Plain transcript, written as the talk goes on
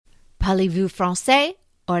Parlez-vous français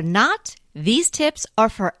or not? These tips are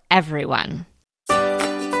for everyone.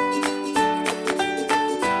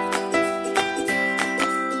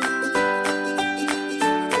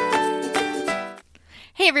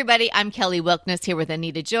 Hey everybody, I'm Kelly Wilkniss here with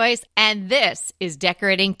Anita Joyce, and this is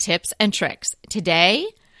Decorating Tips and Tricks. Today,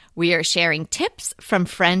 we are sharing tips from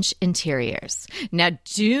French interiors. Now,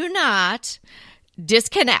 do not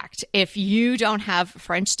disconnect if you don't have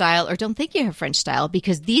French style or don't think you have French style,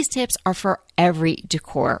 because these tips are for every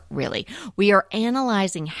decor, really. We are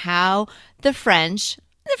analyzing how the French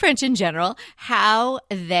in general, how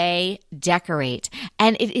they decorate.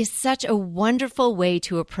 And it is such a wonderful way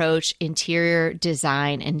to approach interior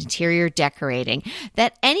design and interior decorating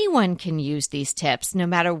that anyone can use these tips no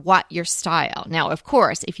matter what your style. Now, of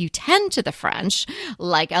course, if you tend to the French,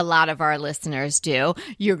 like a lot of our listeners do,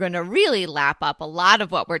 you're going to really lap up a lot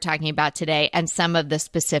of what we're talking about today and some of the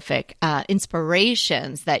specific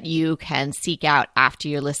inspirations that you can seek out after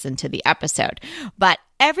you listen to the episode. But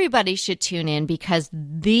everybody should tune in because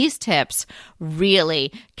these tips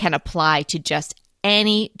really can apply to just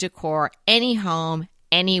any decor, any home,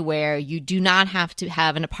 anywhere. You do not have to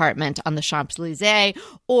have an apartment on the Champs-Élysées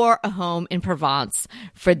or a home in Provence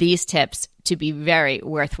for these tips to be very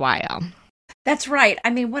worthwhile. That's right.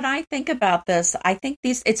 I mean, when I think about this, I think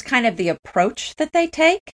it's kind of the approach that they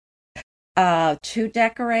take to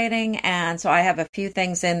decorating. And so I have a few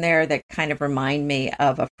things in there that kind of remind me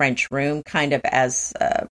of a French room, kind of as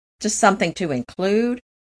just something to include.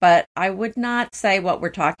 But I would not say what we're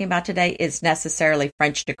talking about today is necessarily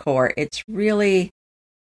French decor. It's really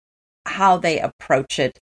how they approach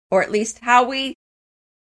it, or at least how we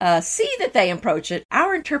see that they approach it,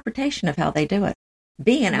 our interpretation of how they do it,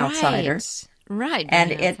 being an outsider. Right.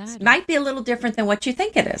 And it might be a little different than what you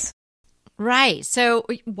think it is. Right. So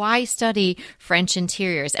why study French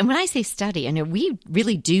interiors? And when I say study, I know we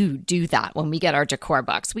really do that when we get our decor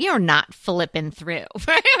books. We are not flipping through.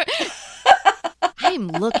 I'm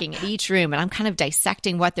looking at each room and I'm kind of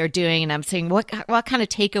dissecting what they're doing, and I'm saying, what kind of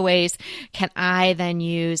takeaways can I then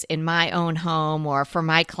use in my own home or for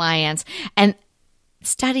my clients? And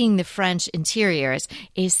studying the French interiors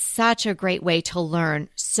is such a great way to learn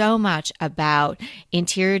so much about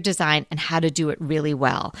interior design and how to do it really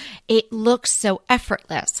well. It looks so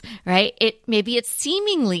effortless, right? Maybe it's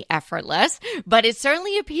seemingly effortless, but it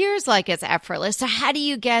certainly appears like it's effortless. So how do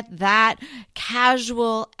you get that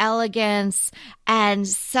casual elegance and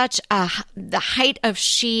such the height of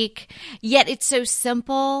chic, yet it's so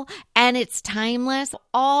simple and it's timeless?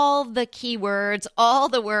 All the keywords, all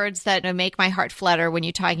the words that make my heart flutter when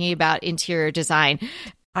you're talking about interior design.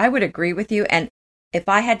 I would agree with you. And if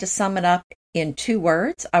I had to sum it up in 2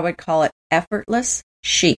 words, I would call it effortless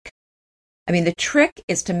chic. I mean, the trick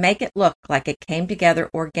is to make it look like it came together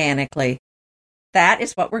organically. That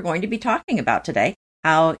is what we're going to be talking about today,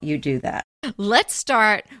 how you do that. Let's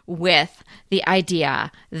start with the idea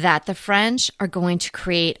that the French are going to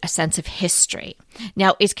create a sense of history.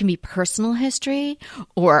 Now, it can be personal history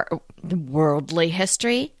or worldly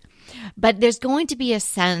history, but there's going to be a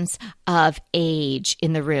sense of age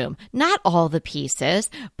in the room. Not all the pieces,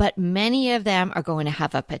 but many of them are going to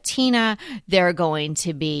have a patina. They're going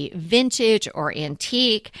to be vintage or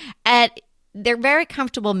antique, and they're very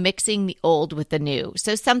comfortable mixing the old with the new.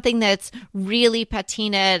 So something that's really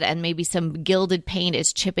patinaed and maybe some gilded paint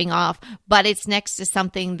is chipping off, but it's next to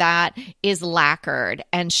something that is lacquered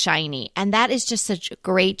and shiny. And that is just such a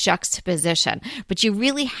great juxtaposition. But you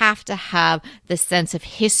really have to have the sense of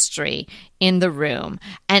history in the room.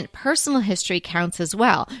 And personal history counts as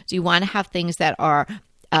well. So you want to have things that are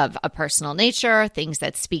of a personal nature, things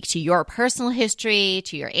that speak to your personal history,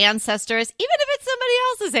 to your ancestors, even if it's somebody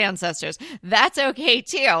else's ancestors. That's okay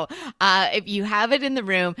too. If you have it in the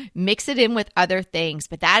room, mix it in with other things,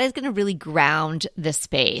 but that is going to really ground the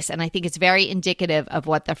space. And I think it's very indicative of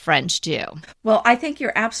what the French do. Well, I think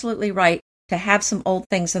you're absolutely right to have some old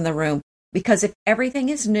things in the room, because if everything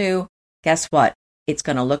is new, guess what? It's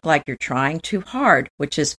going to look like you're trying too hard,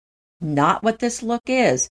 which is not what this look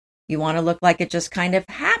is. You want to look like it just kind of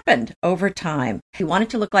happened over time. You want it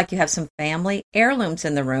to look like you have some family heirlooms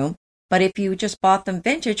in the room, but if you just bought them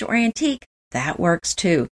vintage or antique, that works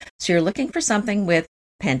too. So you're looking for something with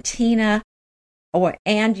patina,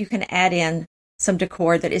 and you can add in some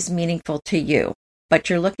decor that is meaningful to you. But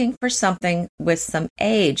you're looking for something with some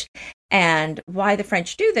age. And why the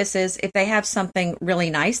French do this is if they have something really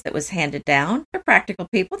nice that was handed down, they're practical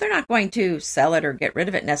people. They're not going to sell it or get rid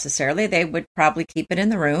of it necessarily. They would probably keep it in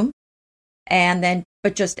the room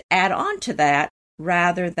but just add on to that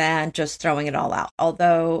rather than just throwing it all out.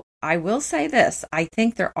 Although I will say this, I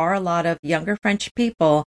think there are a lot of younger French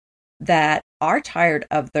people that are tired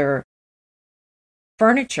of their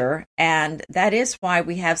furniture. And that is why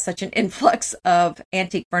we have such an influx of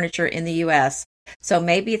antique furniture in the US. So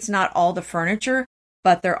maybe it's not all the furniture,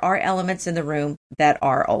 but there are elements in the room that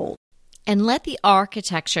are old. And let the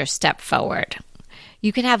architecture step forward.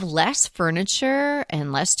 You can have less furniture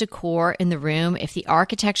and less decor in the room if the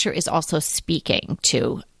architecture is also speaking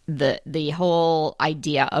to the whole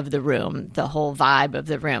idea of the room, the whole vibe of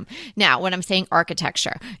the room. Now, when I'm saying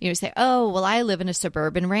architecture, you say, oh, well, I live in a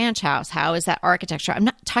suburban ranch house. How is that architecture? I'm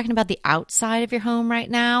not talking about the outside of your home right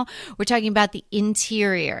now. We're talking about the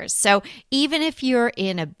interiors. So even if you're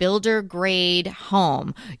in a builder grade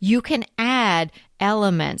home, you can add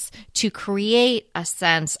elements to create a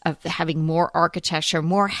sense of having more architecture,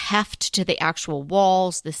 more heft to the actual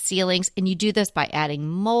walls, the ceilings. And you do this by adding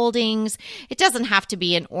moldings. It doesn't have to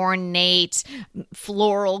be an ornate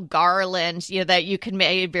floral garland, that you can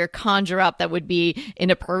maybe conjure up that would be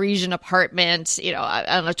in a Parisian apartment,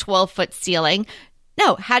 on a 12-foot ceiling.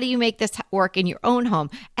 No, how do you make this work in your own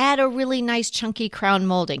home? Add a really nice chunky crown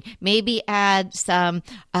molding. Maybe add some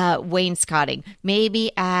wainscoting.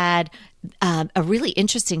 Maybe add a really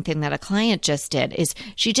interesting thing that a client just did is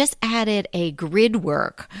she just added a grid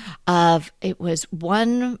work of, it was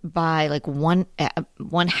 1 by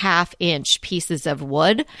 1.5 inch pieces of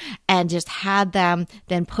wood, and just had them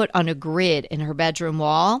then put on a grid in her bedroom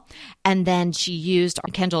wall. And then she used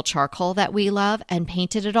Kendall charcoal that we love and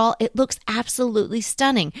painted it all. It looks absolutely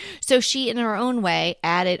stunning. So she, in her own way,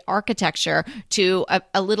 added architecture to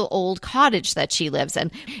a little old cottage that she lives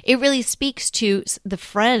in. It really speaks to the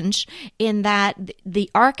French in that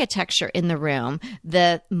the architecture in the room,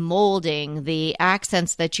 the molding, the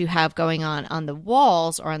accents that you have going on the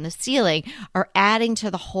walls or on the ceiling are adding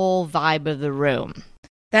to the whole vibe of the room.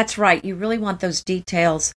 That's right. You really want those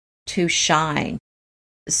details to shine.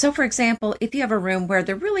 So, for example, if you have a room where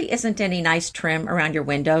there really isn't any nice trim around your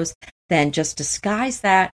windows, then just disguise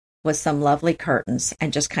that with some lovely curtains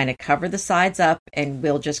and just kind of cover the sides up, and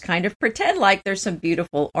we'll just kind of pretend like there's some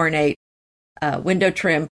beautiful ornate window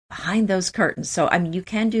trim behind those curtains. So, you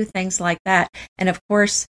can do things like that. And of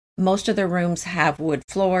course, most of the rooms have wood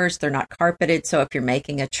floors. They're not carpeted. So if you're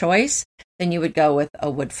making a choice, then you would go with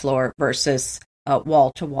a wood floor versus a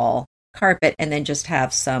wall-to-wall carpet, and then just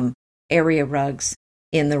have some area rugs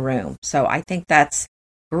in the room. So I think that's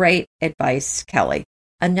great advice, Kelly.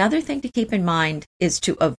 Another thing to keep in mind is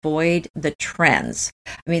to avoid the trends.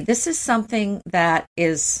 This is something that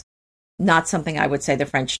is not something I would say the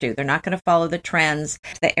French do. They're not going to follow the trends.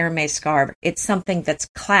 The Hermès scarf, it's something that's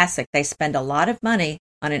classic. They spend a lot of money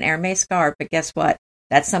on an Hermès scarf, but guess what?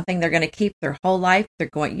 That's something they're going to keep their whole life.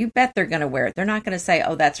 You bet they're going to wear it. They're not going to say,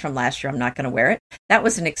 oh, that's from last year, I'm not going to wear it. That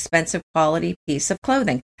was an expensive quality piece of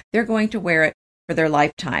clothing. They're going to wear it for their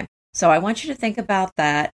lifetime. So I want you to think about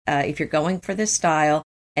that if you're going for this style,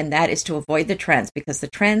 and that is to avoid the trends, because the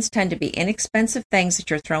trends tend to be inexpensive things that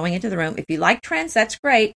you're throwing into the room. If you like trends, that's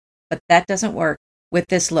great, but that doesn't work with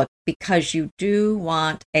this look, because you do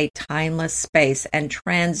want a timeless space, and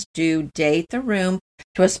trends do date the room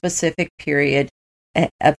to a specific period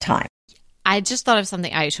of time. I just thought of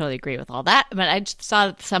something. I totally agree with all that, but I just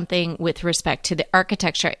thought of something with respect to the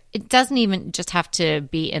architecture. It doesn't even just have to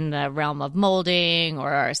be in the realm of molding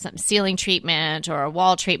or some ceiling treatment or a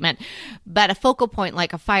wall treatment, but a focal point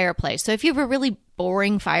like a fireplace. So if you have a really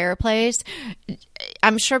boring fireplace,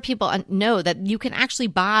 I'm sure people know that you can actually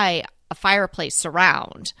buy a fireplace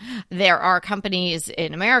surround. There are companies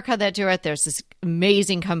in America that do it. There's this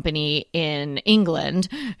amazing company in England,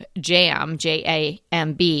 JAM,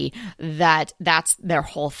 Jamb, that's their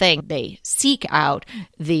whole thing. They seek out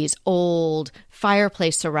these old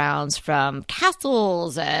fireplace surrounds from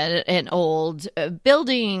castles and old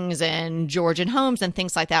buildings and Georgian homes and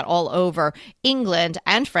things like that all over England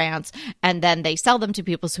and France. And then they sell them to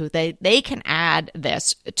people so they can add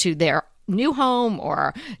this to their new home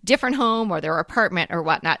or different home or their apartment or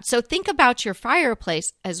whatnot. So think about your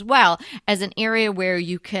fireplace as well as an area where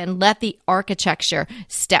you can let the architecture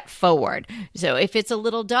step forward. So if it's a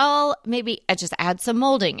little dull, maybe just add some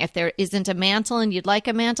molding. If there isn't a mantle and you'd like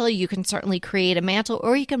a mantle, you can certainly create a mantle,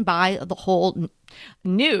 or you can buy the whole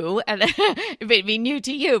new, and it may be new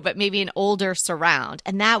to you, but maybe an older surround.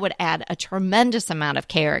 And that would add a tremendous amount of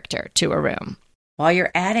character to a room. While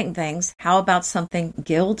you're adding things, how about something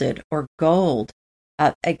gilded or gold?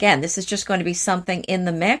 Again, this is just going to be something in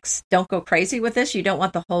the mix. Don't go crazy with this. You don't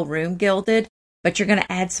want the whole room gilded, but you're going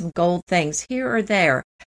to add some gold things here or there.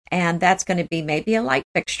 And that's going to be maybe a light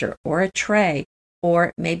fixture or a tray,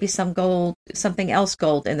 or maybe some gold, something else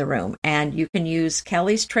gold in the room. And you can use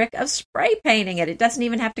Kelly's trick of spray painting it. It doesn't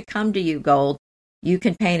even have to come to you gold. You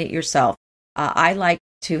can paint it yourself. I like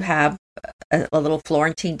to have a little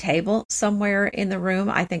Florentine table somewhere in the room.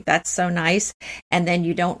 I think that's so nice. And then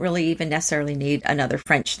you don't really even necessarily need another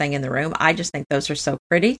French thing in the room. I just think those are so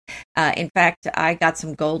pretty. In fact, I got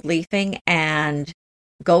some gold leafing and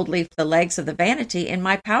gold leafed the legs of the vanity in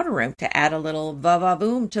my powder room to add a little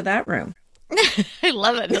va-va-voom to that room. I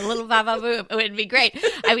love it. A little va-va-voom. It would be great.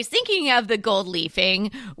 I was thinking of the gold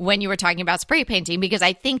leafing when you were talking about spray painting, because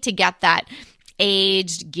I think to get that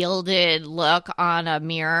aged, gilded look on a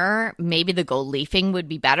mirror, maybe the gold leafing would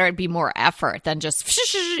be better. It'd be more effort than just,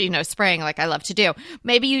 spraying like I love to do.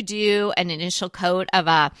 Maybe you do an initial coat of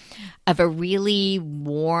a really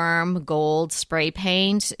warm gold spray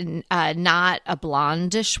paint, not a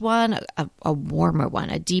blondish one, a warmer one,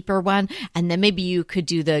 a deeper one, and then maybe you could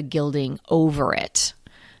do the gilding over it.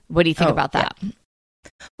 What do you think about that? Yeah.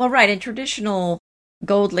 Well, right. In traditional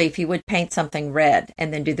gold leaf, you would paint something red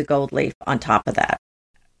and then do the gold leaf on top of that.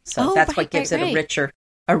 So that's what gives it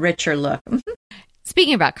a richer look.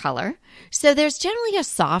 Speaking about color, so there's generally a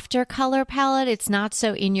softer color palette. It's not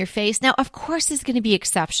so in your face. Now, of course, there's going to be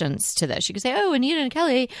exceptions to this. You can say, oh, Anita and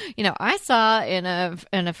Kelly, I saw in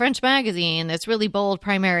a French magazine this really bold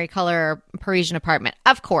primary color Parisian apartment.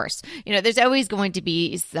 Of course, there's always going to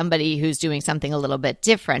be somebody who's doing something a little bit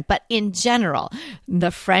different. But in general,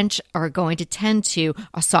 the French are going to tend to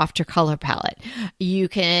a softer color palette. You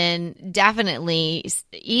can definitely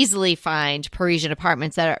easily find Parisian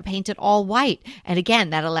apartments that are painted all white. And again,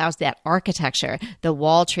 that allows that architecture, the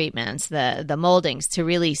wall treatments, the moldings to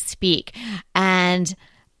really speak. And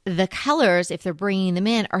the colors, if they're bringing them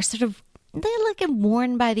in, are sort of, they're like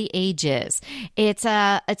worn by the ages. It's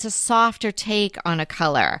a softer take on a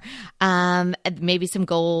color. Maybe some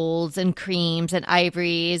golds and creams and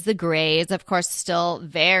ivories, the grays, of course, still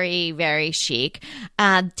very, very chic.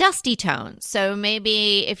 Dusty tones. So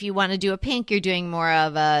maybe if you want to do a pink, you're doing more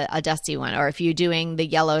of a dusty one. Or if you're doing the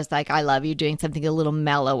yellows like I love, you're doing something a little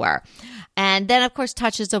mellower. And then, of course,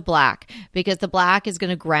 touches of black, because the black is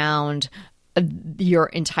going to ground your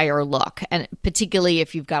entire look, and particularly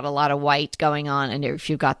if you've got a lot of white going on and if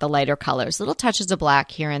you've got the lighter colors, little touches of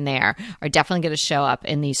black here and there are definitely going to show up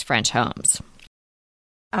in these French homes.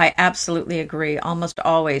 I absolutely agree. Almost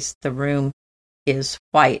always the room is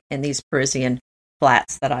white in these Parisian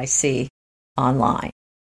flats that I see online.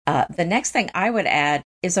 The next thing I would add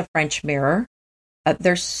is a French mirror.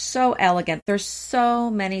 They're so elegant. There's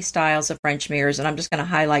so many styles of French mirrors, and I'm just going to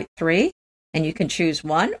highlight 3. And you can choose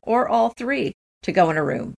one or all 3 to go in a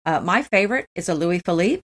room. My favorite is a Louis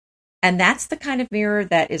Philippe, and that's the kind of mirror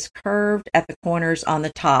that is curved at the corners on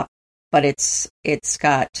the top, but it's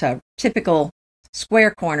got typical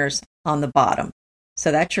square corners on the bottom.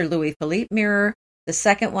 So that's your Louis Philippe mirror. The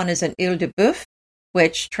second one is an Œil de Bœuf,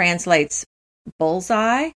 which translates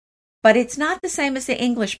bullseye, but it's not the same as the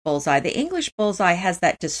English bullseye. The English bullseye has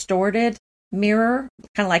that distorted mirror,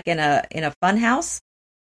 kind of like in a fun house.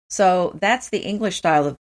 So that's the English style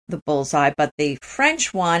of the bullseye, but the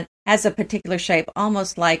French one has a particular shape,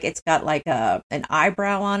 almost like it's got like an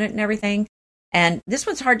eyebrow on it and everything. And this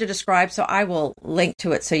one's hard to describe, so I will link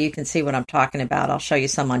to it so you can see what I'm talking about. I'll show you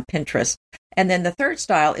some on Pinterest. And then the third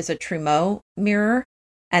style is a Trumeau mirror,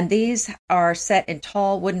 and these are set in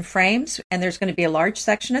tall wooden frames, and there's going to be a large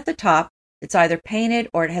section at the top. It's either painted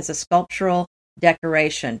or it has a sculptural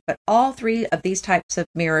decoration. But all 3 of these types of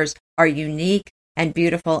mirrors are unique and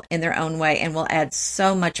beautiful in their own way, and will add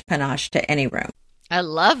so much panache to any room. I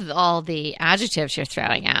love all the adjectives you're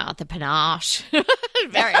throwing out. The panache.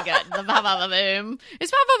 Very good. The va-va-va-boom.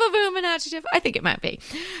 Is va-va-va-boom an adjective? I think it might be.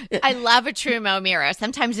 I love a Trumeau mirror.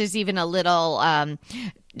 Sometimes there's even a little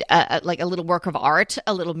like a little work of art,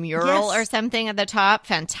 a little mural or something at the top.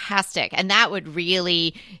 Fantastic. And that would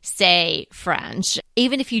really say French.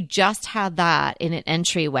 Even if you just had that in an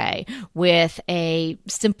entryway with a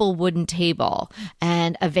simple wooden table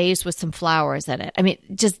and a vase with some flowers in it. I mean,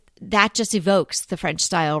 that just evokes the French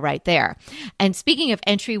style right there. And speaking of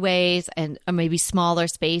entryways and maybe smaller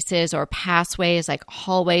spaces or passways like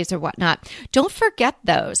hallways or whatnot, don't forget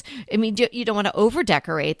those. I mean, you don't want to over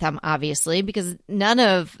decorate them, obviously, because none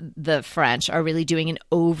of the French are really doing an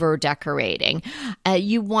over decorating.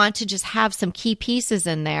 You want to just have some key pieces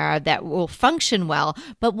in there that will function well,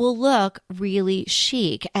 but will look really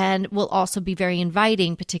chic and will also be very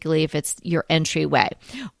inviting, particularly if it's your entryway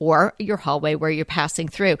or your hallway where you're passing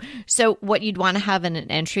through. So what you'd want to have in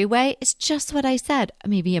an entryway is just what I said.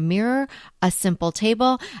 Maybe a mirror, a simple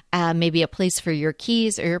table, maybe a place for your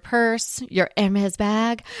keys or your purse, your Hermes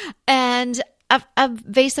bag, and a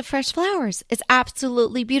vase of fresh flowers. It's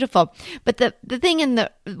absolutely beautiful. But the thing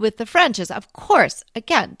with the French is, of course,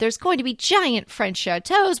 again, there's going to be giant French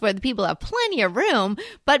chateaus where the people have plenty of room,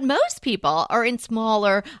 but most people are in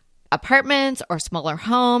smaller apartments or smaller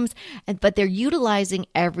homes, but they're utilizing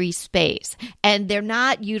every space. And they're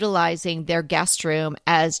not utilizing their guest room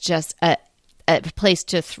as just a place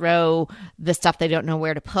to throw the stuff they don't know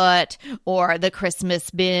where to put, or the Christmas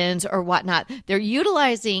bins or whatnot. They're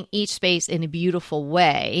utilizing each space in a beautiful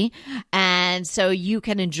way. And so you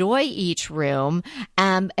can enjoy each room,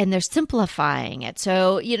 and they're simplifying it.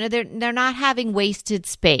 So, they're not having wasted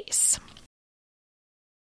space.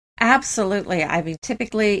 Absolutely. I mean,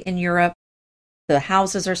 typically in Europe, the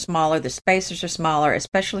houses are smaller, the spaces are smaller,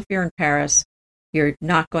 especially if you're in Paris. You're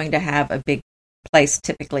not going to have a big place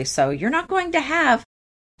typically. So you're not going to have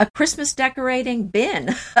a Christmas decorating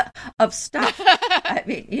bin of stuff. I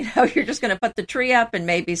mean, you're just going to put the tree up and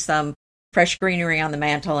maybe some fresh greenery on the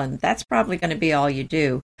mantle, and that's probably going to be all you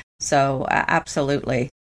do. So absolutely,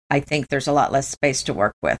 I think there's a lot less space to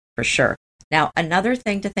work with for sure. Now, another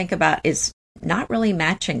thing to think about is not really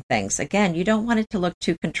matching things. Again, you don't want it to look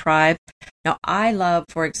too contrived. Now, I love,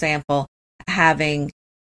 for example, having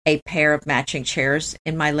a pair of matching chairs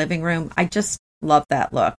in my living room. I just love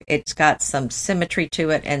that look. It's got some symmetry to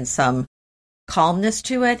it and some calmness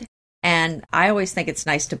to it. And I always think it's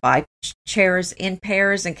nice to buy chairs in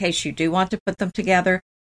pairs in case you do want to put them together.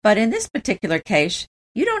 But in this particular case,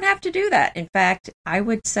 you don't have to do that. In fact, I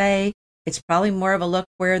would say it's probably more of a look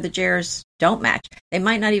where the chairs don't match. They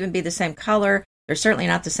might not even be the same color. They're certainly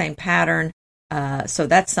not the same pattern. So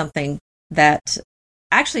that's something that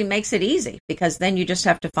actually makes it easy, because then you just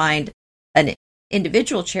have to find an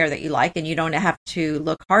individual chair that you like, and you don't have to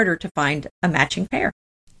look harder to find a matching pair.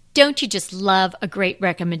 Don't you just love a great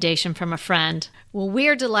recommendation from a friend? Well,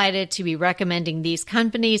 we're delighted to be recommending these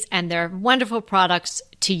companies and their wonderful products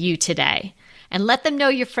to you today. And let them know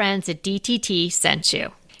your friends at DTT sent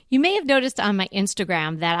you. You may have noticed on my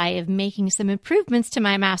Instagram that I am making some improvements to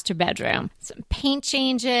my master bedroom. Some paint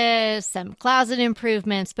changes, some closet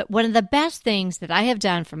improvements, but one of the best things that I have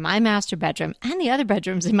done for my master bedroom and the other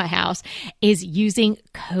bedrooms in my house is using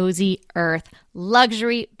Cozy Earth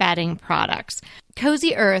luxury bedding products.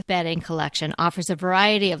 Cozy Earth Bedding Collection offers a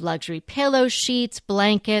variety of luxury pillows, sheets,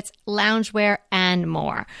 blankets, loungewear, and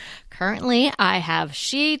more. Currently, I have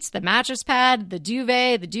sheets, the mattress pad, the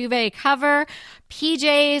duvet cover,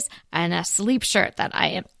 PJs, and a sleep shirt that I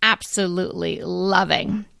am absolutely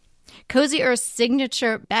loving. Cozy Earth's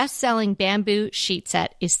signature best-selling bamboo sheet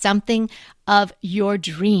set is something of your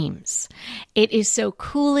dreams. It is so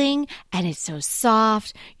cooling and it's so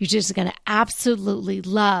soft. You're just going to absolutely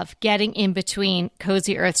love getting in between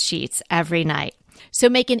Cozy Earth sheets every night. So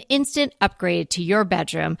make an instant upgrade to your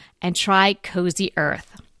bedroom and try Cozy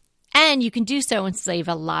Earth. And you can do so and save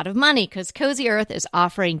a lot of money, because Cozy Earth is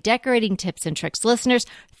offering Decorating Tips and Tricks listeners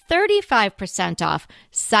 35% off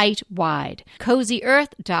site-wide.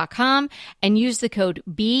 CozyEarth.com, and use the code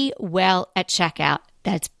BEWELL at checkout.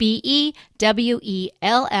 That's BEWELL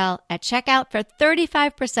at checkout for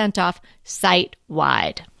 35% off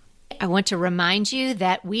site-wide. I want to remind you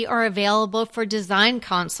that we are available for design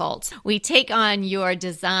consults. We take on your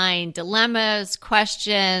design dilemmas,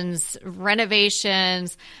 questions,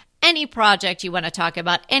 renovations, any project you want to talk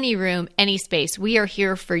about, any room, any space. We are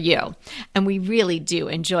here for you. And we really do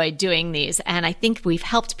enjoy doing these. And I think we've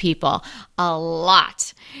helped people a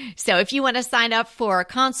lot. So if you want to sign up for a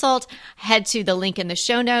consult, head to the link in the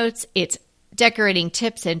show notes. It's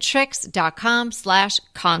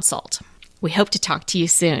decoratingtipsandtricks.com/consult. We hope to talk to you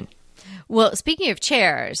soon. Well, speaking of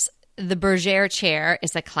chairs, the Bergère chair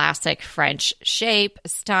is a classic French shape,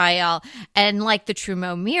 style, and like the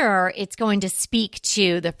Trumeau mirror, it's going to speak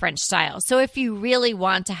to the French style. So if you really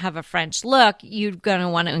want to have a French look, you're going to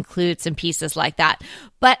want to include some pieces like that.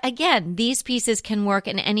 But again, these pieces can work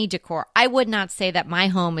in any decor. I would not say that my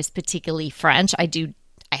home is particularly French. I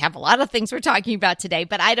have a lot of things we're talking about today,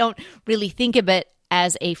 but I don't really think of it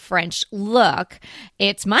as a French look.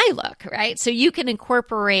 It's my look, right? So you can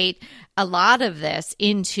incorporate a lot of this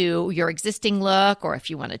into your existing look, or if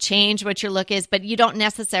you want to change what your look is, but you don't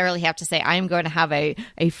necessarily have to say, I'm going to have a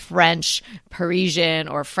French Parisian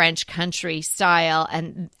or French country style,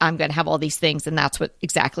 and I'm going to have all these things, and that's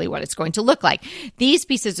exactly what it's going to look like. These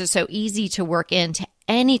pieces are so easy to work into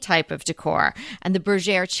any type of decor. And the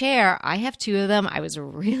Bergère chair, I have two of them. I was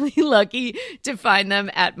really lucky to find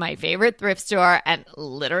them at my favorite thrift store. And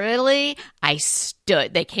literally,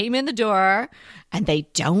 they came in the door, and they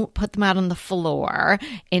don't put them out on the floor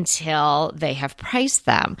until they have priced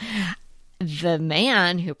them. The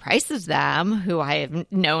man who prices them, who I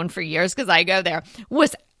have known for years because I go there,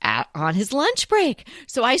 was on his lunch break.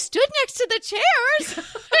 So I stood next to the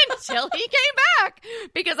chairs until he came back,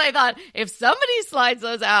 because I thought, if somebody slides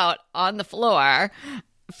those out on the floor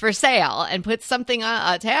for sale and puts something,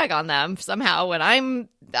 a tag on them somehow, when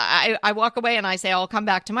I walk away and I say, I'll come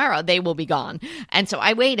back tomorrow, they will be gone. And so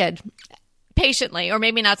I waited patiently, or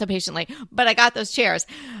maybe not so patiently, but I got those chairs.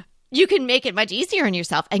 You can make it much easier on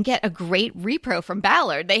yourself and get a great repro from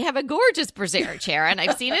Ballard. They have a gorgeous brassiere chair, and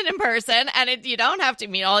I've seen it in person, and you don't have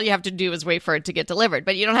to, all you have to do is wait for it to get delivered,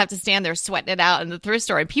 but you don't have to stand there sweating it out in the thrift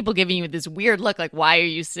store and people giving you this weird look like, why are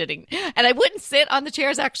you sitting? And I wouldn't sit on the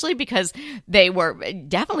chairs, actually, because they were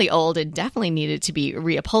definitely old and definitely needed to be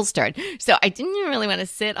reupholstered. So I didn't really want to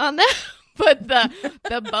sit on them, but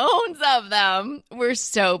the bones of them were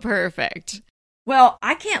so perfect. Well,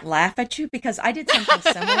 I can't laugh at you because I did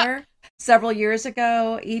something similar several years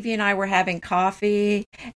ago. Evie and I were having coffee,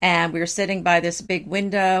 and we were sitting by this big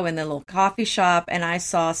window in the little coffee shop, and I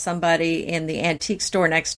saw somebody in the antique store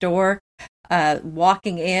next door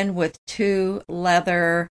walking in with two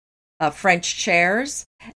leather French chairs.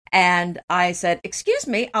 And I said, "Excuse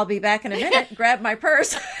me, I'll be back in a minute." Grabbed my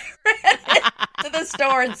purse, ran to the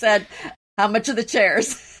store and said, "How much are the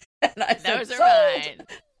chairs?" And I said, "Those are mine."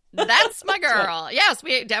 That's my girl. Yes,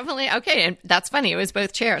 we definitely. Okay. And that's funny. It was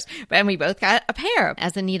both chairs, and we both got a pair.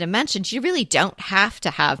 As Anita mentioned, you really don't have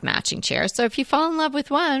to have matching chairs. So if you fall in love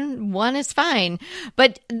with one is fine.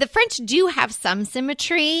 But the French do have some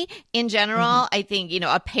symmetry in general. Mm-hmm. I think,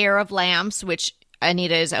 a pair of lamps, which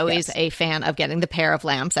Anita is always a fan of getting the pair of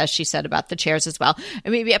lamps, as she said about the chairs as well.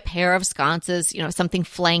 And maybe a pair of sconces, something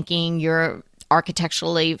flanking your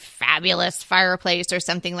architecturally fabulous fireplace or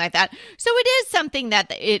something like that. So it is something that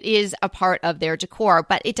it is a part of their decor,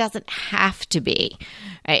 but it doesn't have to be.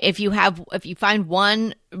 Right? If you find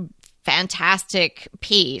one fantastic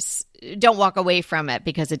piece, don't walk away from it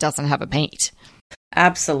because it doesn't have a paint.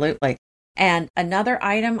 Absolutely. And another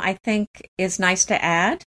item I think is nice to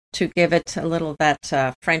add to give it a little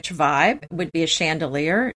that French vibe would be a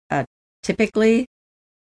chandelier. Typically,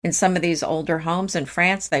 in some of these older homes in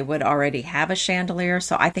France, they would already have a chandelier.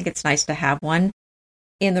 So I think it's nice to have one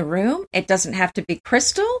in the room. It doesn't have to be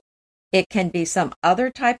crystal. It can be some other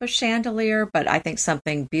type of chandelier, but I think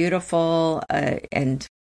something beautiful and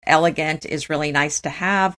elegant is really nice to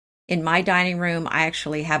have. In my dining room, I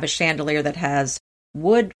actually have a chandelier that has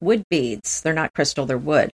wood beads. They're not crystal, they're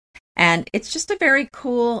wood. And it's just a very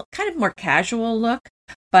cool, kind of more casual look,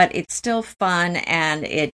 but it's still fun and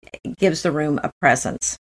it gives the room a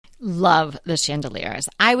presence. Love the chandeliers.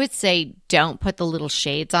 I would say don't put the little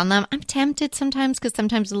shades on them. I'm tempted sometimes because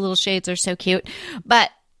sometimes the little shades are so cute,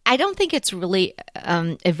 but I don't think it's really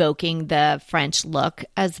evoking the French look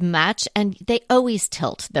as much. And they always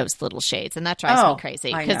tilt those little shades, and that drives me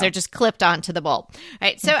crazy because they're just clipped onto the bowl.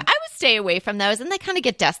 Right. So I would stay away from those, and they kind of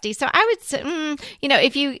get dusty. So I would say,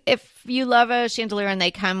 if you love a chandelier and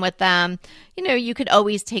they come with them, you could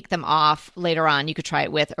always take them off later on. You could try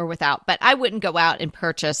it with or without, but I wouldn't go out and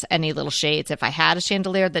purchase any little shades if I had a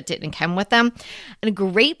chandelier that didn't come with them. And a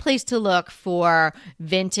great place to look for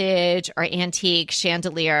vintage or antique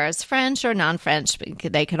chandeliers, French or non-French,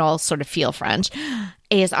 they can all sort of feel French,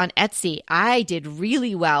 is on Etsy. I did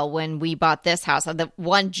really well when we bought this house. The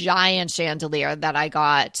one giant chandelier that I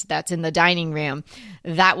got that's in the dining room,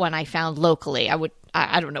 that one I found locally.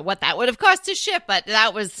 I don't know what that would have cost to ship, but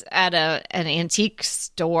that was at an antique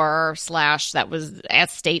store / that was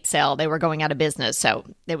estate sale. They were going out of business. So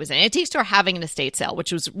there was an antique store having an estate sale,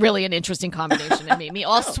 which was really an interesting combination. It made me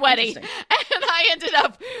all sweaty. And I ended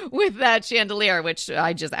up with that chandelier, which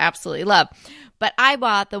I just absolutely love. But I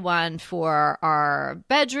bought the one for our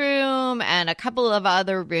bedroom and a couple of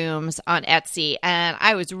other rooms on Etsy. And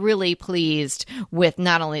I was really pleased with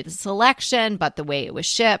not only the selection, but the way it was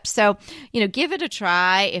shipped. So, give it a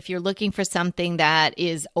try. If you're looking for something that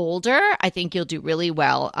is older, I think you'll do really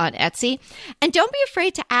well on Etsy. And don't be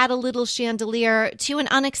afraid to add a little chandelier to an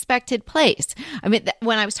unexpected place. I mean,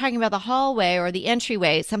 when I was talking about the hallway or the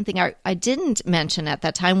entryway, something I didn't mention at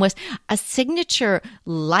that time was a signature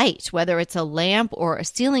light, whether it's a lamp or a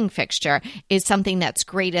ceiling fixture, is something that's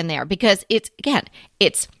great in there because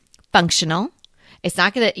it's functional. It's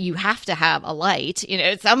not you have to have a light,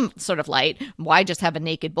 some sort of light. Why just have a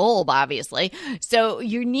naked bulb, obviously? So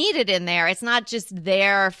you need it in there. It's not just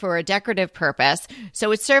there for a decorative purpose.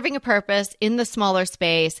 So it's serving a purpose in the smaller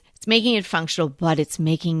space. It's making it functional, but it's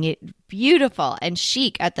making it beautiful and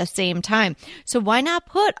chic at the same time. So why not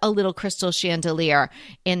put a little crystal chandelier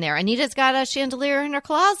in there? Anita's got a chandelier in her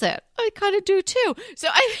closet. I kind of do too. So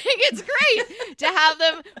I think it's great to have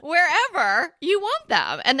them wherever you want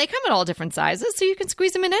them. And they come in all different sizes, so you can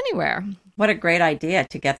squeeze them in anywhere. What a great idea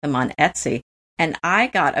to get them on Etsy. And I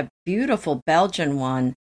got a beautiful Belgian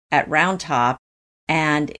one at Round Top,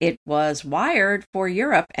 and it was wired for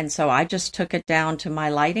Europe. And so I just took it down to my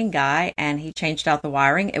lighting guy, and he changed out the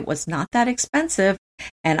wiring. It was not that expensive,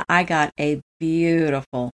 and I got a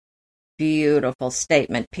beautiful, beautiful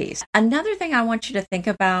statement piece. Another thing I want you to think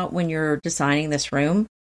about when you're designing this room,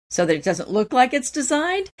 so that it doesn't look like it's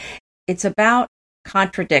designed, it's about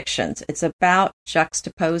contradictions. It's about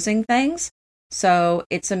juxtaposing things. So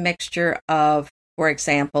it's a mixture of, for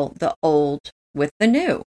example, the old with the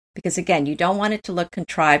new. Because again, you don't want it to look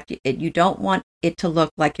contrived. You don't want it to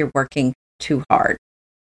look like you're working too hard.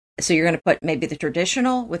 So you're going to put maybe the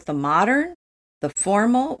traditional with the modern, the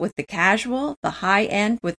formal with the casual, the high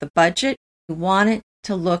end with the budget. You want it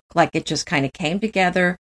to look like it just kind of came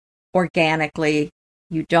together organically.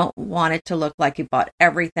 You don't want it to look like you bought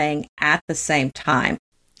everything at the same time.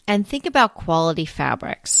 And think about quality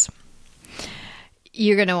fabrics.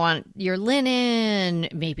 You're going to want your linen,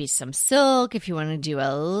 maybe some silk if you want to do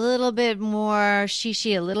a little bit more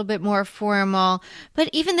shishi, a little bit more formal. But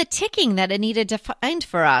even the ticking that Anita defined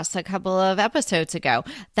for us a couple of episodes ago,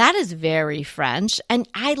 that is very French. And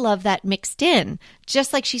I love that mixed in.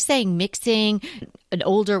 Just like she's saying, mixing an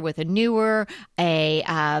older with a newer,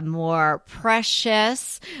 a more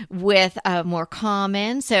precious with a more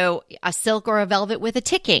common. So a silk or a velvet with a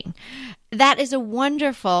ticking. That is a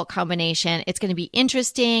wonderful combination. It's going to be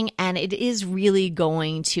interesting, and it is really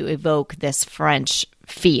going to evoke this French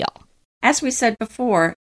feel. As we said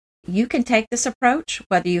before, you can take this approach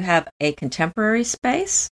whether you have a contemporary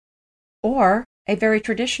space or a very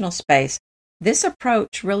traditional space. This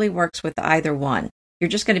approach really works with either one. You're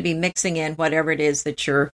just going to be mixing in whatever it is that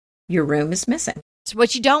your room is missing. So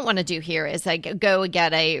what you don't want to do here is like go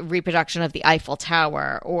get a reproduction of the Eiffel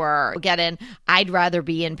Tower or get an I'd rather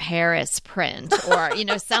be in Paris print or,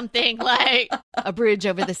 something like a bridge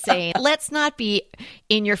over the Seine. Let's not be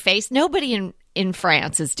in your face. Nobody in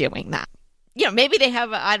France is doing that. Maybe they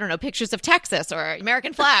have, pictures of Texas or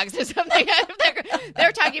American flags or something.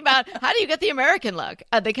 They're talking about how do you get the American look,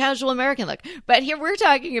 the casual American look. But here we're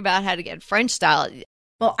talking about how to get French style.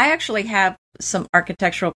 Well, I actually have some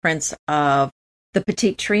architectural prints of the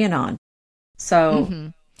Petit Trianon.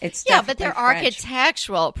 So it's but they're French.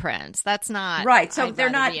 Architectural prints. That's not right. So I'd they're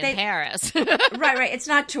not in Paris. right. It's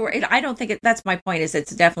not tour. I don't think that's my point. Is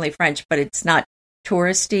it's definitely French, but it's not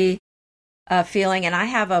touristy feeling. And I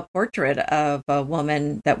have a portrait of a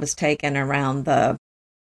woman that was taken around the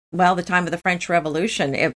time of the French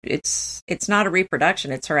Revolution. It's not a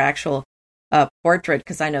reproduction. It's her actual portrait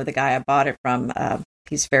because I know the guy I bought it from.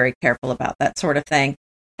 He's very careful about that sort of thing.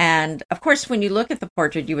 And of course, when you look at the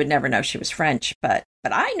portrait, you would never know she was French, but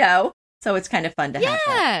I know. So it's kind of fun to have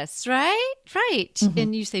that. Yes, right. Mm-hmm.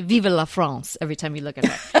 And you say "Vive la France" every time you look at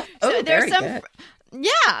her. So there's good.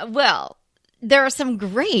 Yeah, well, there are some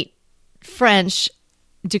great French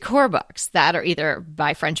decor books that are either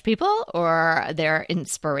by French people or they're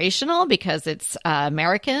inspirational because it's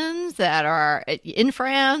Americans that are in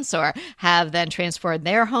France or have then transferred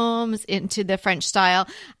their homes into the French style.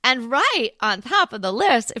 And right on top of the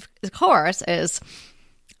list, of course, is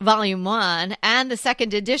Volume 1 and the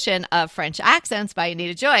second edition of French Accents by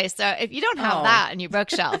Anita Joyce. So if you don't have that on your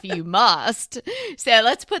bookshelf, you must. So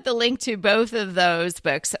let's put the link to both of those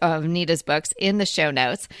books, of Anita's books, in the show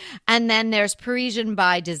notes. And then there's Parisian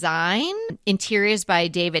by Design, Interiors by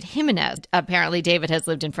David Jimenez. Apparently, David has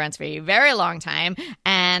lived in France for a very long time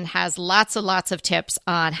and has lots of tips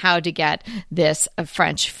on how to get this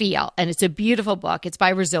French feel. And it's a beautiful book. It's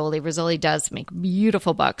by Rizzoli. Rizzoli does make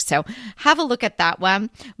beautiful books. So have a look at that one.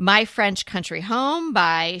 My French Country Home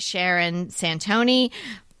by Sharon Santoni.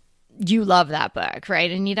 You love that book, right,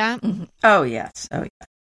 Anita? Mm-hmm. Oh, yes.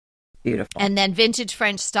 Beautiful. And then Vintage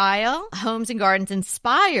French Style, Homes and Gardens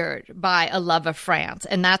Inspired by A Love of France.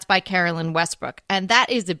 And that's by Carolyn Westbrook. And that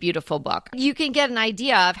is a beautiful book. You can get an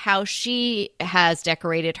idea of how she has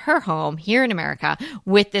decorated her home here in America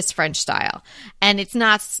with this French style. And it's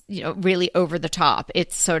not, really over the top.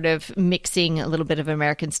 It's sort of mixing a little bit of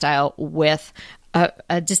American style with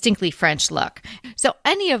a distinctly French look. So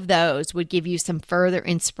any of those would give you some further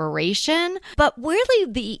inspiration. But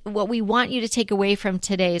really what we want you to take away from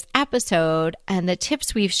today's episode and the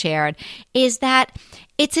tips we've shared is that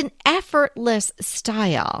it's an effortless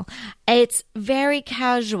style. It's very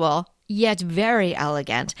casual, yet very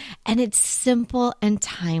elegant, and it's simple and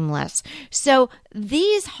timeless. So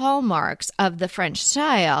these hallmarks of the French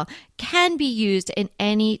style can be used in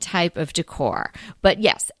any type of decor. But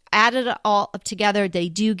yes, added all up together, they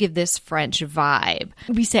do give this French vibe.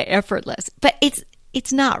 We say effortless, but it's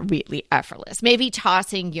it's not really effortless. Maybe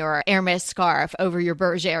tossing your Hermes scarf over your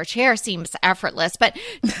Bergère chair seems effortless, but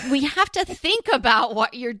we have to think about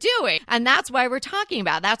what you're doing. And that's why we're talking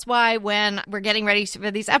about. That's why when we're getting ready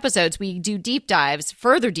for these episodes, we do deep dives,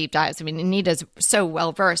 further deep dives. I mean, Anita's so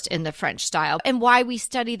well versed in the French style, and why we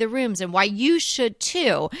study the rooms and why you should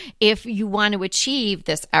too if you want to achieve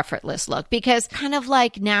this effortless look, because kind of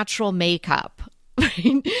like natural makeup.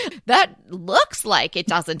 That looks like it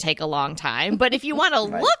doesn't take a long time, but if you want to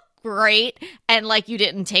look great and like you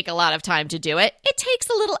didn't take a lot of time to do it, it takes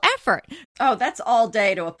a little effort. Oh, that's all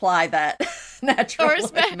day to apply that natural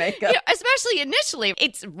makeup. You know, especially initially,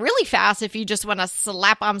 it's really fast if you just want to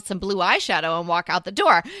slap on some blue eyeshadow and walk out the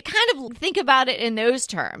door. Kind of think about it in those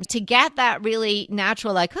terms. To get that really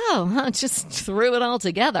natural, like, oh, I just threw it all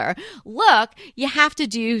together look, you have to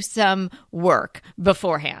do some work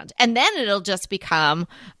beforehand. And then it'll just become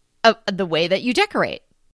the way that you decorate.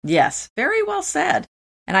 Yes, very well said.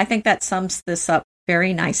 And I think that sums this up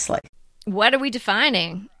very nicely. What are we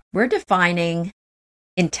defining? We're defining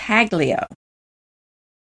intaglio.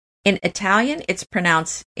 In Italian, it's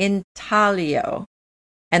pronounced intaglio,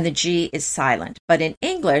 and the G is silent. But in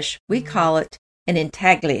English, we call it an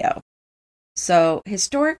intaglio. So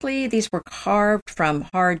historically, these were carved from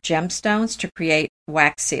hard gemstones to create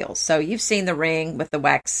wax seals. So you've seen the ring with the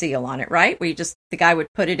wax seal on it, right? Where the guy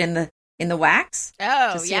would put it in the wax.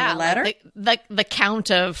 Oh, to seal the letter. Like the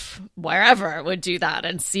count of wherever would do that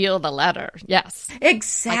and seal the letter. Yes.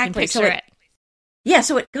 Exactly. I can picture it. Yeah,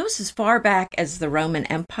 so it goes as far back as the Roman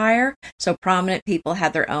Empire. So prominent people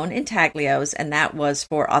had their own intaglios, and that was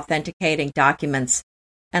for authenticating documents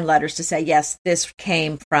and letters to say, yes, this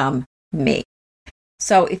came from me.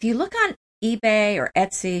 So if you look on eBay or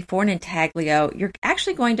Etsy for an intaglio, you're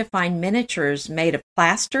actually going to find miniatures made of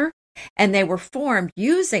plaster, and they were formed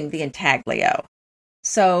using the intaglio.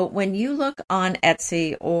 So when you look on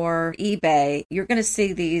Etsy or eBay, you're going to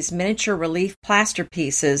see these miniature relief plaster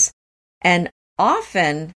pieces, and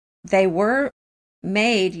often they were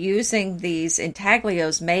made using these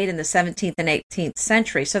intaglios made in the 17th and 18th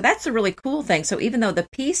century. So that's a really cool thing. So even though the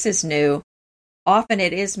piece is new, often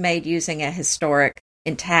it is made using a historic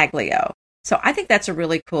intaglio. So I think that's a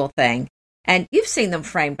really cool thing. And you've seen them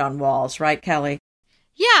framed on walls, right, Kelly?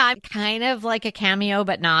 Yeah, kind of like a cameo,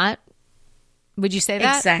 but not. Would you say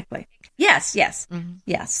that? Exactly. Yes. Mm-hmm.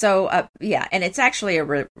 Yeah. So, and it's actually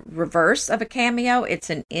a reverse of a cameo. It's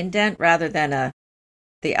an indent rather than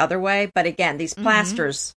the other way. But again, these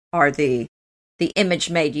plasters are the image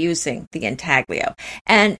made using the intaglio.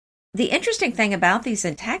 And the interesting thing about these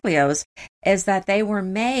intaglios is that they were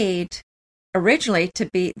made originally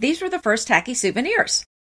these were the first tacky souvenirs.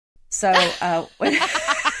 So,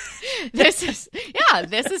 this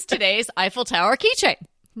is today's Eiffel Tower keychain.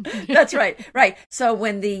 That's right. Right. So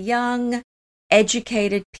when the young,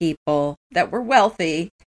 educated people that were wealthy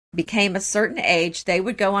became a certain age, they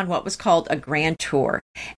would go on what was called a grand tour.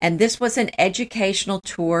 And this was an educational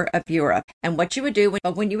tour of Europe. And what you would do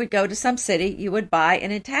when you would go to some city, you would buy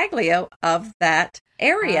an intaglio of that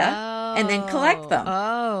area and then collect them.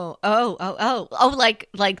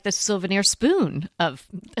 Like the souvenir spoon of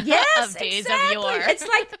days exactly. of yore. It's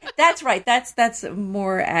like, that's right. That's a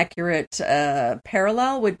more accurate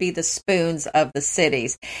parallel would be the spoons of the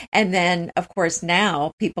cities. And then, of course,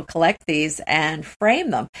 now people collect these and frame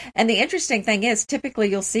them. And the interesting thing is, typically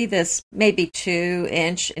you'll see this maybe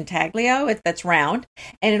 2-inch intaglio that's round,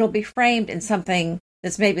 and it'll be framed in something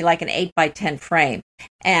that's maybe like an 8x10 frame.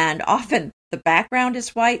 And often the background is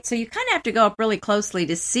white, so you kind of have to go up really closely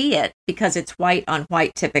to see it because it's white on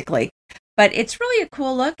white typically. But it's really a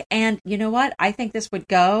cool look, and you know what? I think this would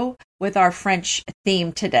go with our French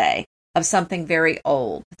theme today of something very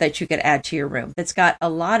old that you could add to your room that's got a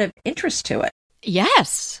lot of interest to it.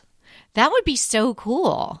 Yes, that would be so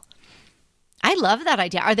cool. I love that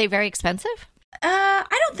idea. Are they very expensive?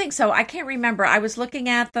 I don't think so. I can't remember. I was looking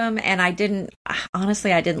at them and I didn't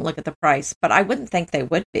look at the price, but I wouldn't think they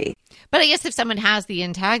would be. But I guess if someone has the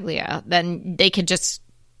intaglio, then they could just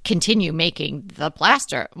continue making the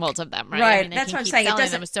plaster molds of them, right? Right. I mean, that's what I'm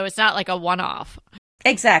saying. So it's not like a one-off.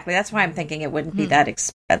 Exactly. That's why I'm thinking it wouldn't be that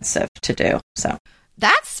expensive to do. So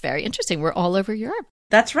that's very interesting. We're all over Europe.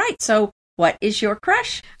 That's right. So what is your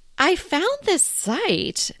crush? I found this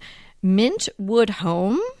site, Mintwood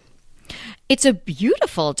Home. It's a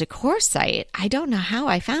beautiful decor site. I don't know how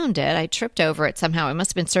I found it. I tripped over it somehow. I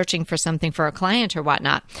must have been searching for something for a client or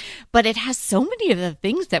whatnot. But it has so many of the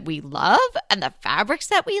things that we love and the fabrics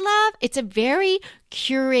that we love. It's a very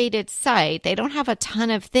curated site. They don't have a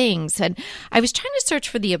ton of things. And I was trying to search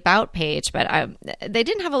for the About page, but they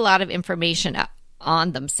didn't have a lot of information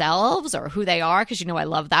on themselves or who they are, because I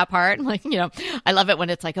love that part. Like, I love it when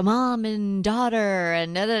it's like a mom and daughter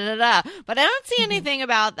and da da da da. But I don't see anything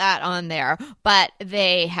about that on there. But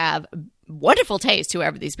they have wonderful taste,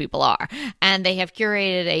 whoever these people are. And they have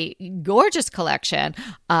curated a gorgeous collection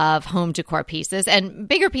of home decor pieces and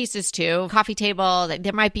bigger pieces too. Coffee table,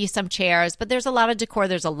 there might be some chairs, but there's a lot of decor.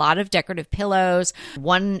 There's a lot of decorative pillows,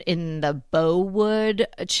 one in the Bowood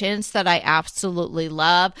chintz that I absolutely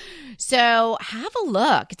love. So have a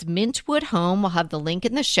look. It's Mintwood Home. We'll have the link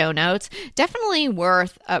in the show notes. Definitely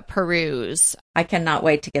worth a peruse. I cannot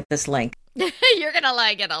wait to get this link. You're going to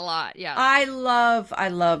like it a lot. Yeah. I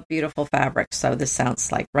love beautiful fabrics. So this sounds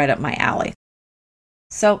like right up my alley.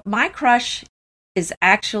 So my crush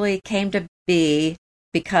came to be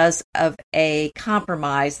because of a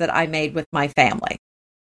compromise that I made with my family.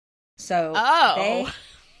 So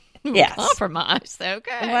yes. Compromise.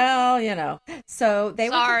 Okay. Well, so they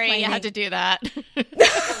were Sorry, you had to do that.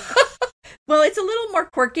 Well, it's a little more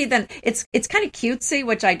quirky than it's kind of cutesy,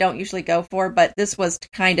 which I don't usually go for, but this was to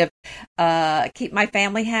kind of keep my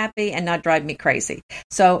family happy and not drive me crazy.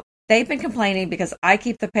 So they've been complaining because I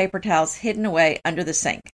keep the paper towels hidden away under the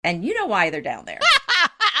sink. And you know why they're down there.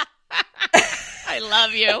 I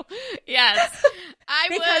love you. Yes. I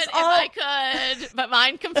would if I could, but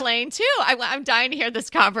mine complain too. I'm dying to hear this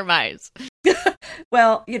compromise.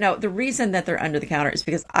 Well, the reason that they're under the counter is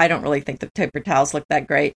because I don't really think the paper towels look that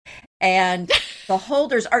great. And the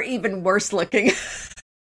holders are even worse looking.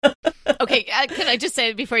 Okay, can I just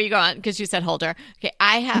say before you go on, because you said holder. Okay,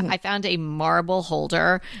 I found a marble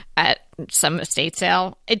holder at some estate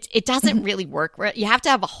sale. It doesn't really work. You have to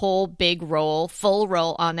have a whole big roll, full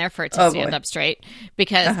roll on there for it to stand up straight.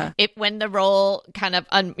 Because when the roll kind of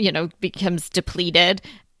becomes depleted,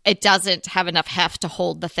 it doesn't have enough heft to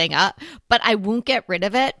hold the thing up. But I won't get rid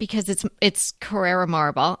of it because it's Carrara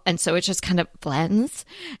marble, and so it just kind of blends.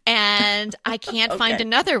 And I can't find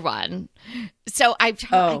another one. So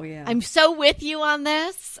I'm so with you on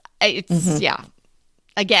this. It's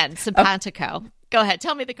Again, simpatico. Go ahead,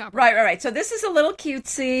 tell me the compromise. Right. So this is a little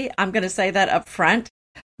cutesy. I'm going to say that up front,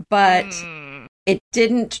 but it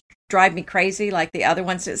didn't drive me crazy like the other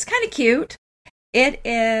ones. It's kind of cute. It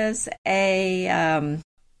is a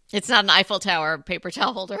It's not an Eiffel Tower paper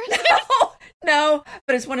towel holder. No,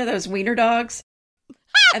 but it's one of those wiener dogs.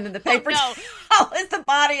 And then the paper towel is the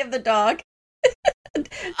body of the dog.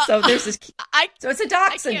 So there's this. So it's a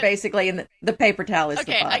dachshund basically, and the paper towel is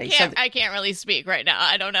the body. I can't really speak right now.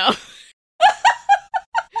 I don't know.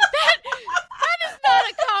 that is not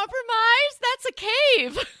a compromise. That's a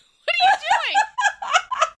cave. What are you doing?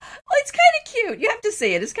 Well, it's kind of cute. You have to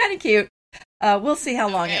see it. It's kind of cute. We'll see how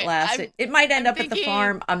long it lasts. It might end up at the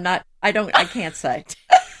farm. I can't say.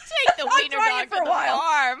 Take the wiener dog to the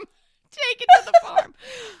farm. Take it to the farm.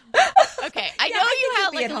 Okay, I know you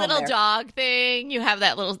have like a little dog thing. You have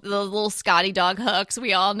that the little Scotty dog hooks.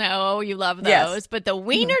 We all know you love those. Yes. But the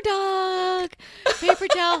wiener dog paper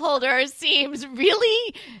towel holder seems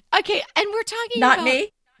really okay. And we're talking not about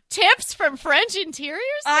me. Tips from French Interiors?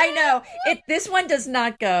 I know. This one does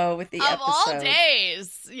not go with the episode. Of all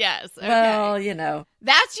days. Yes. Okay. Well,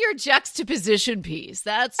 That's your juxtaposition piece.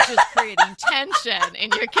 That's just creating tension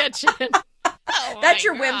in your kitchen. That's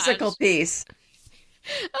your whimsical piece.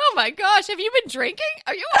 Oh my gosh. Have you been drinking?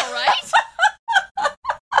 Are you all right?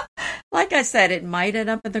 Like I said, it might end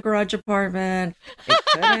up in the garage apartment. It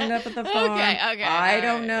could end up at the farm. Okay. I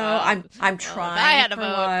don't know. Well, I'm trying for a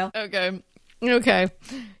while. Okay.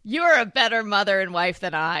 You're a better mother and wife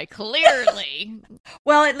than I, clearly.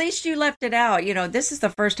 Well, at least you left it out. This is the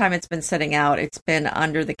first time it's been sitting out. It's been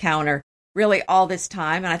under the counter really all this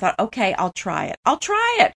time. And I thought, okay, I'll try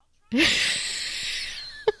it.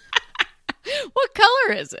 What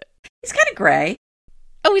color is it? It's kind of gray.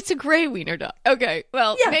 Oh, it's a gray wiener dog. Okay.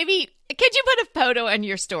 Well, maybe, could you put a photo on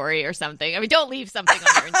your story or something? I mean, don't leave something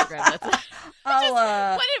on your Instagram. Just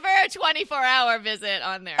put it for a 24-hour visit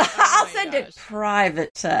on there. I'll send it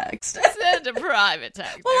private text. Send a private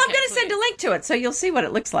text. Well, I'm going to send a link to it, so you'll see what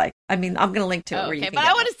it looks like. I mean, I'm going to link to it where you can but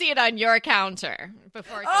I want to see it on your counter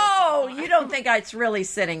before it goes you don't think it's really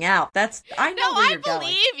sitting out. I know where you're going. No, I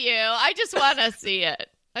believe you. I just want to see it.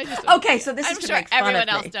 Okay, so this is to make fun of me. I'm sure everyone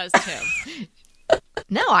else does too.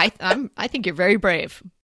 No, I think you're very brave.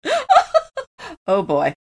 Oh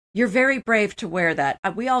boy, you're very brave to wear that.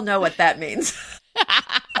 We all know what that means.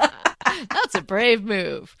 That's a brave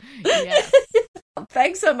move. Yes.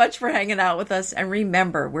 Thanks so much for hanging out with us, and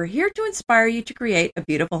remember, we're here to inspire you to create a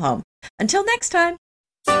beautiful home. Until next time.